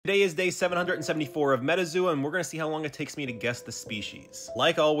Today is day 774 of Metazooa, and we're going to see how long it takes me to guess the species.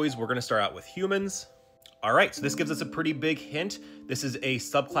 Like always, we're going to start out with humans. All right, so this gives us a pretty big hint. This is a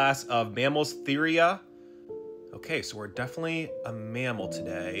subclass of mammals, Theria. Okay, so we're definitely a mammal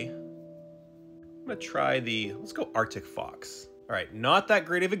today. I'm going to try let's go Arctic fox. All right, not that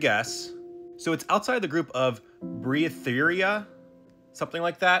great of a guess. So it's outside the group of Briotheria, something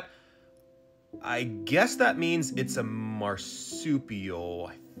like that. I guess that means it's a marsupial,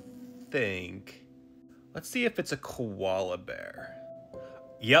 I think. Let's see if it's a koala bear.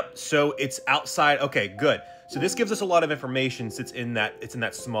 Yep, so it's outside. Okay, good. So this gives us a lot of information since it's in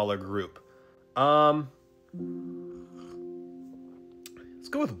that smaller group. Let's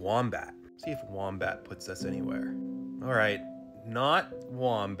go with wombat. See if wombat puts us anywhere. All right, not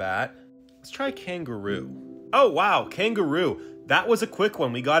wombat. Let's try kangaroo. Oh, wow, kangaroo. That was a quick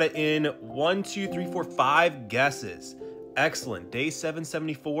one. We got it in 1, 2, 3, 4, 5 guesses. Excellent. Day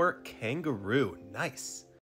 774, kangaroo. Nice.